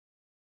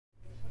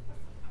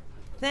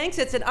Thanks.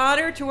 It's an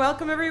honor to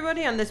welcome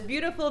everybody on this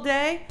beautiful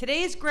day.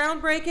 Today's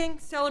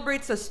groundbreaking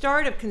celebrates the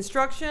start of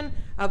construction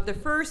of the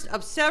first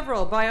of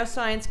several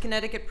Bioscience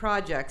Connecticut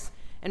projects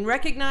and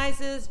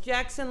recognizes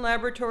Jackson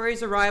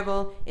Laboratories'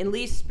 arrival in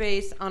leased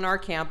space on our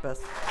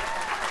campus.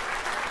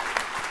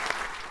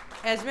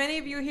 As many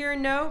of you here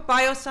know,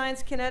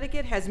 Bioscience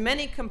Connecticut has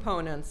many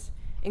components,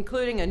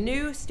 including a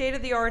new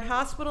state-of-the-art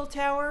hospital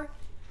tower,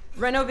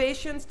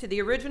 renovations to the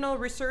original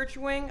research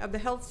wing of the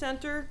health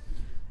center,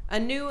 a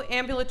new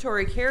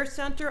ambulatory care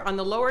center on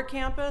the lower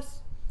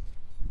campus,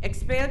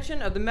 expansion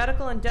of the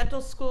medical and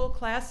dental school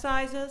class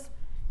sizes,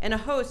 and a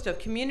host of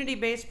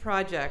community-based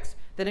projects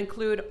that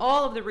include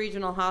all of the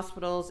regional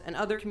hospitals and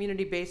other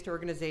community-based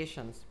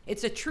organizations.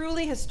 It's a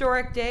truly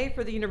historic day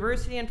for the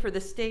university and for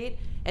the state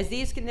as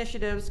these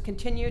initiatives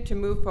continue to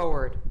move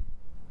forward.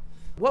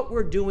 What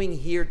we're doing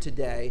here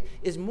today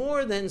is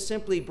more than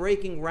simply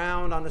breaking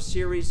ground on a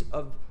series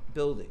of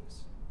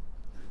buildings.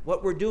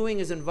 What we're doing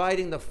is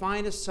inviting the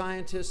finest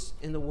scientists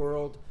in the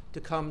world to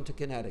come to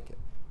Connecticut,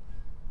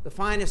 the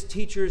finest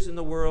teachers in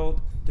the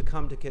world to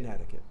come to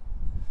Connecticut,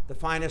 the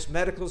finest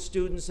medical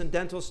students and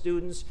dental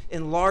students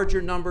in larger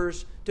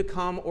numbers to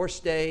come or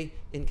stay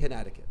in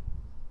Connecticut.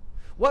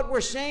 What we're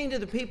saying to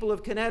the people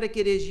of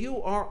Connecticut is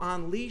you are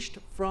unleashed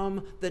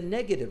from the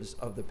negatives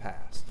of the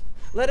past.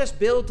 Let us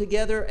build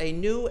together a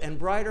new and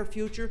brighter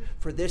future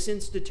for this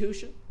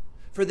institution,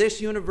 for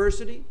this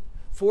university,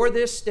 for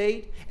this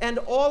state, and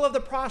all of the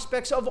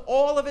prospects of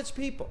all of its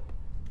people.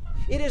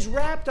 It is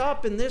wrapped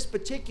up in this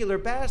particular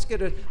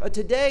basket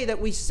today that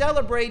we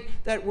celebrate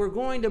that we're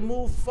going to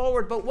move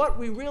forward, but what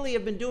we really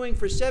have been doing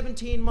for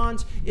 17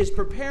 months is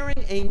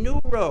preparing a new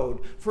road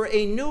for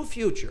a new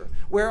future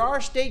where our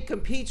state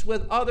competes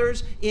with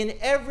others in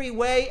every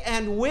way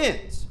and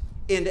wins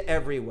in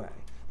every way.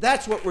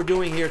 That's what we're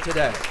doing here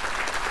today.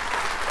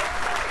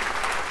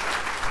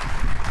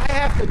 I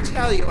have to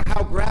tell you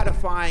how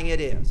gratifying it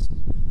is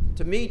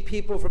to meet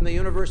people from the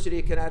University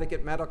of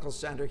Connecticut Medical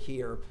Center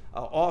here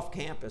off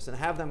campus and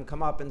have them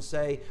come up and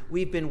say,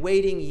 we've been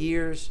waiting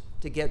years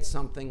to get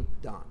something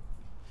done.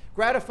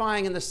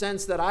 Gratifying in the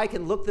sense that I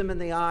can look them in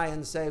the eye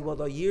and say, well,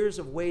 the years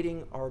of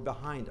waiting are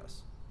behind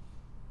us.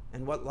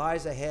 And what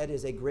lies ahead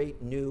is a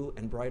great new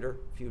and brighter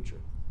future.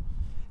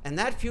 And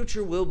that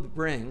future will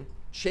bring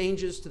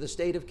changes to the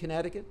state of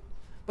Connecticut,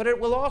 but it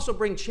will also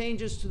bring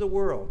changes to the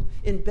world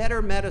in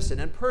better medicine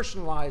and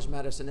personalized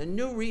medicine and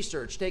new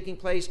research taking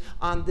place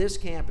on this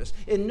campus,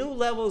 in new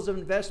levels of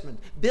investment,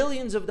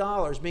 billions of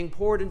dollars being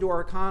poured into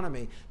our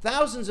economy,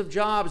 thousands of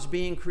jobs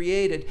being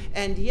created,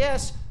 and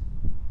yes,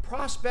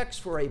 prospects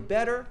for a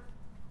better,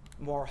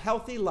 more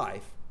healthy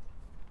life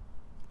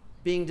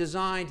being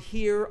designed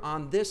here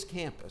on this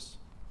campus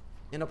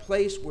in a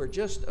place where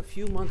just a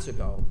few months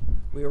ago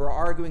we were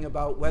arguing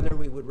about whether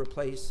we would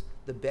replace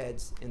the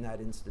beds in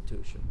that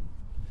institution.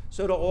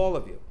 So to all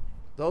of you,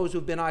 those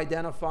who've been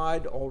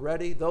identified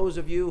already, those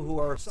of you who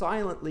are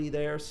silently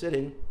there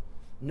sitting,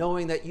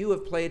 knowing that you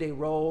have played a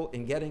role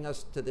in getting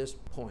us to this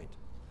point,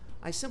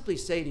 I simply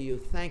say to you,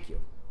 thank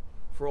you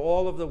for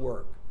all of the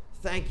work.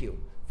 Thank you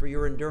for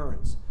your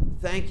endurance.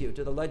 Thank you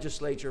to the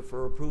legislature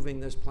for approving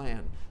this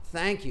plan.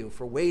 Thank you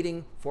for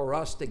waiting for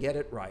us to get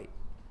it right.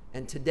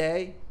 And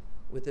today,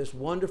 with this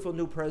wonderful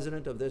new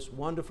president of this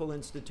wonderful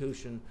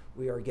institution,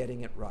 we are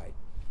getting it right.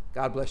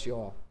 God bless you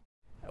all.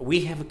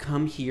 We have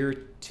come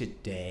here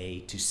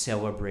today to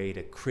celebrate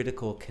a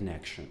critical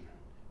connection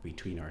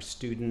between our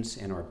students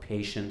and our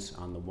patients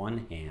on the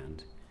one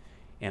hand,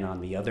 and on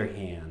the other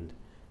hand,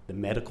 the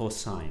medical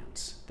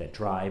science that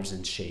drives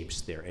and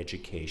shapes their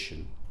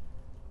education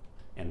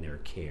and their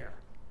care.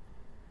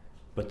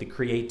 But the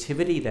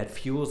creativity that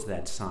fuels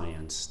that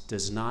science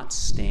does not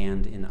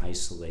stand in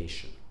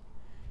isolation.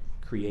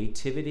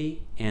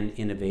 Creativity and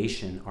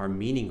innovation are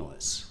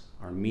meaningless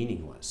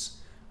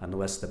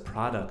unless the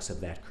products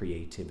of that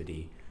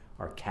creativity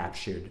are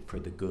captured for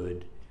the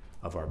good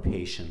of our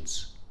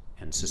patients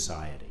and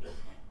society.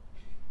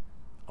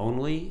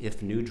 Only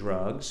if new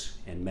drugs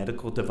and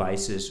medical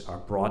devices are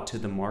brought to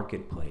the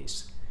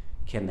marketplace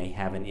can they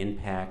have an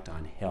impact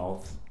on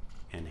health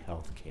and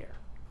health care.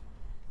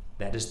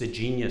 That is the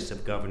genius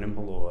of Governor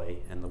Malloy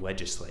and the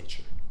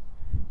legislature.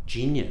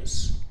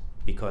 Genius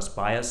because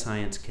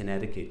Bioscience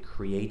Connecticut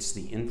creates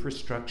the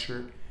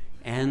infrastructure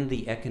and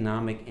the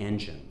economic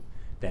engine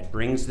that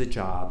brings the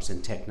jobs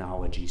and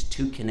technologies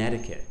to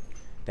Connecticut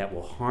that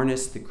will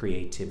harness the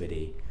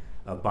creativity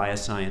of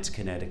Bioscience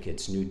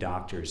Connecticut's new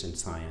doctors and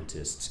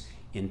scientists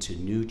into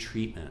new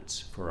treatments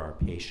for our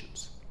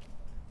patients.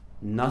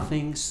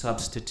 Nothing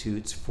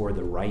substitutes for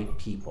the right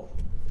people.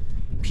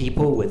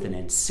 People with an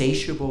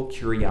insatiable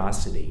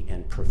curiosity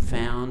and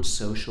profound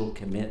social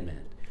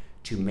commitment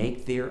to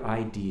make their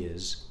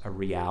ideas a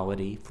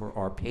reality for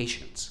our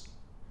patients.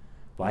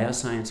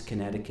 Bioscience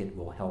Connecticut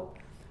will help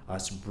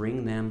us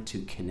bring them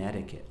to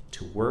Connecticut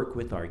to work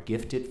with our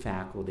gifted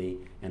faculty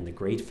and the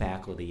great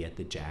faculty at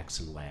the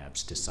Jackson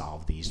Labs to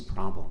solve these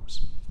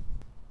problems.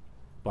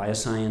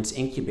 Bioscience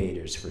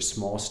incubators for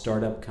small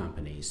startup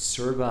companies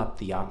serve up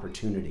the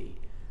opportunity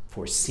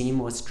for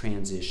seamless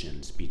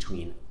transitions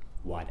between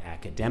what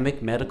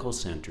academic medical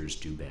centers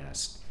do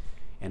best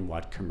and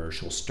what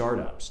commercial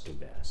startups do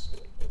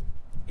best.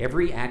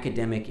 Every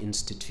academic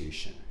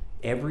institution,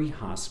 every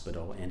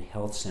hospital and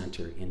health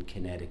center in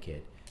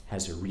Connecticut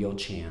has a real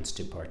chance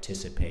to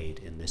participate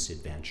in this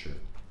adventure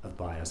of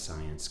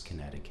Bioscience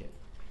Connecticut.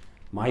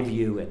 My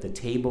view at the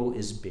table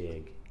is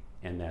big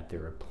and that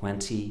there are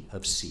plenty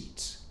of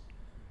seats.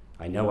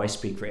 I know I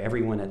speak for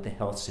everyone at the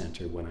health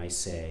center when I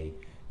say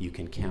you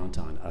can count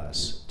on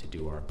us to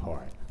do our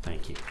part.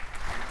 Thank you.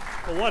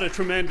 Well, what a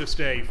tremendous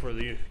day for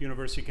the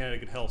University of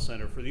Connecticut Health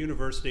Center, for the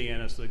university,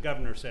 and as the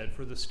governor said,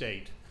 for the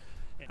state.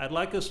 I'd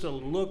like us to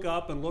look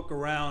up and look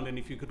around, and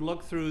if you could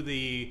look through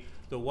the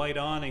white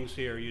awnings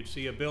here, you'd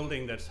see a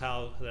building that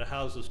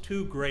houses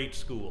two great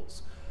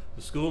schools.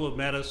 The School of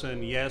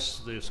Medicine,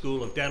 yes, the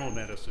School of Dental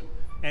Medicine.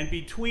 And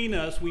between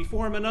us, we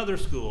form another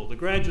school, the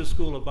Graduate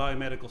School of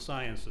Biomedical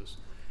Sciences.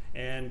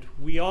 And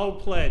we all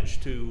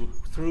pledge to,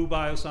 through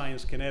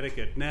Bioscience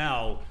Connecticut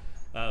now,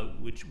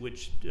 which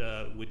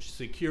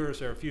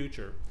secures our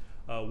future,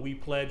 we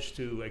pledge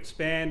to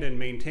expand and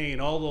maintain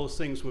all those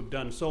things we've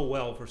done so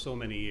well for so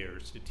many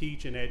years, to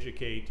teach and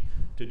educate,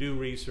 to do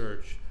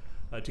research,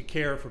 to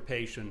care for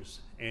patients,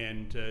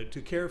 and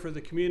to care for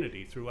the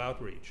community through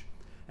outreach.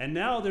 And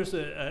now there's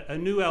a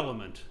new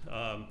element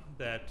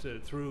that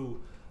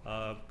through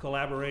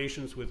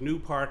collaborations with new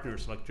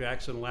partners like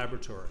Jackson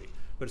Laboratory,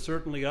 but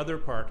certainly other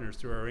partners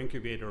through our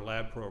incubator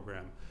lab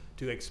program,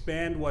 to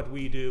expand what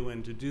we do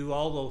and to do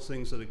all those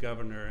things that the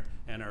governor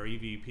and our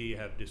EVP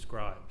have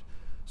described.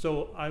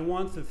 So I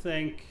want to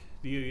thank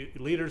the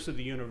leaders of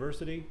the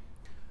university,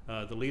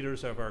 the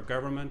leaders of our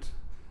government,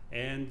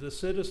 and the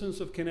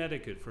citizens of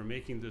Connecticut for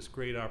making this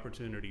great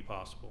opportunity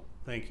possible.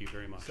 Thank you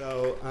very much.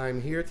 So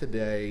I'm here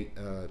today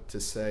to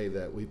say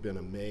that we've been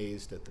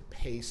amazed at the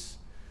pace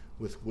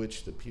with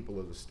which the people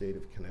of the state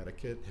of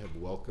Connecticut have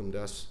welcomed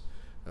us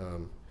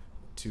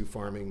to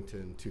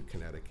Farmington, to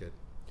Connecticut.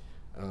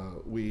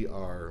 We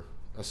are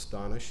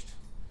astonished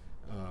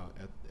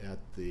at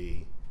the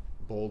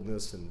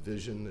boldness and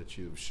vision that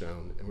you've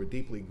shown, and we're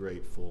deeply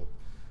grateful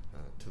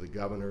to the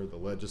governor, the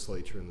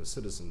legislature, and the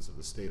citizens of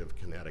the state of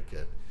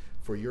Connecticut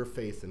for your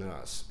faith in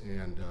us.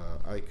 And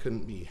I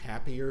couldn't be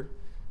happier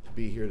to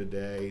be here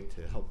today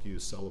to help you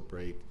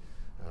celebrate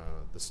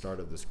the start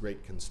of this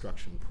great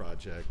construction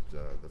project,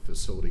 the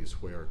facilities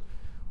where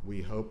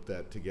we hope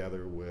that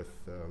together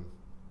with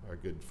our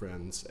good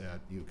friends at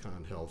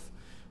UConn Health,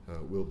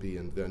 we'll be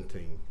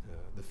inventing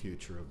the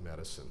future of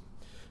medicine.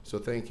 So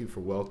thank you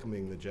for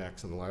welcoming the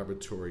Jackson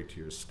Laboratory to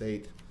your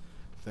state.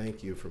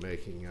 Thank you for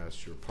making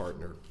us your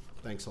partner.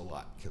 Thanks a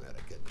lot,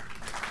 Connecticut.